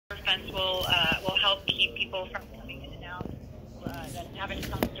fence will help keep people from coming in and out that haven't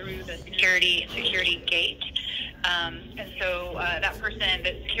come through the security gate. And so that person,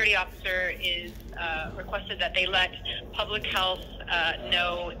 the security officer, is requested that they let public health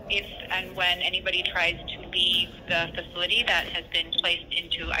know if and when anybody tries to leave the facility that has been placed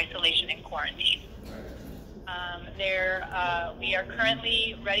into isolation and quarantine. We are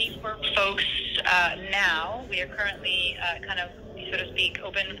currently ready for folks now. We are currently kind of, so to speak,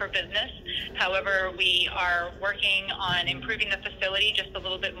 open for business. However, we are working on improving the facility just a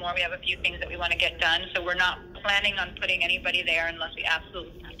little bit more. We have a few things that we want to get done, so we're not planning on putting anybody there unless we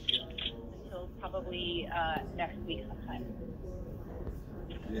absolutely have to, until probably next week sometime.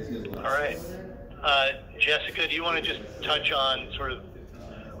 All right. Jessica, do you want to just touch on sort of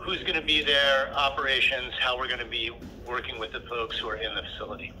who's going to be there, operations, how we're going to be working with the folks who are in the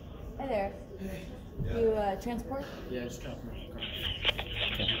facility? Hi there. You transport? Yeah, just transport.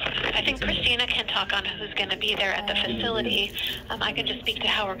 I think Christina can talk on who's going to be there at the facility. I can just speak to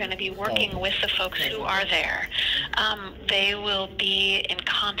how we're going to be working with the folks who are there. They will be in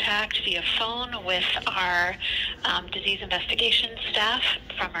contact via phone with our disease investigation staff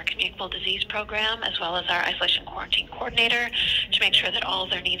from our communicable disease program, as well as our isolation quarantine coordinator, to make sure that all of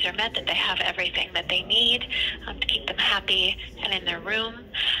their needs are met, that they have everything that they need to keep them happy and in their room.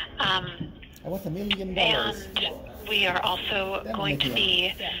 I want $1 million. And we are also going to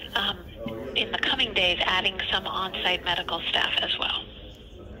be, in the coming days, adding some on-site medical staff as well.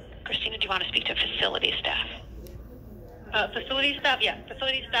 Christina, do you want to speak to facility staff? Facility staff, yeah.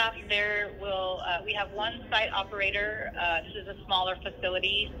 Facility staff, we have one site operator. This is a smaller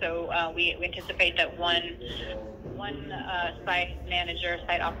facility, so we anticipate that one site manager,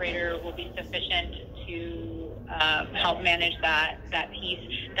 site operator will be sufficient to help manage that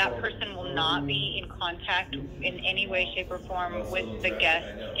piece. That person will not be in contact in any way, shape, or form with the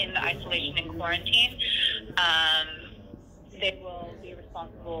guests in the isolation and quarantine. They will be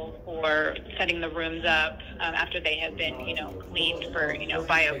responsible for setting the rooms up after they have been, cleaned for,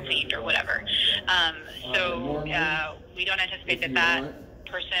 bio-cleaned or whatever. So we don't anticipate that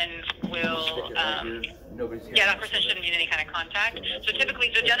person will, that person shouldn't be in any kind of contact. So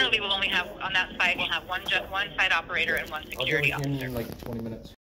generally we'll only have, on that site, we'll have one site operator and one security officer. In like 20 minutes.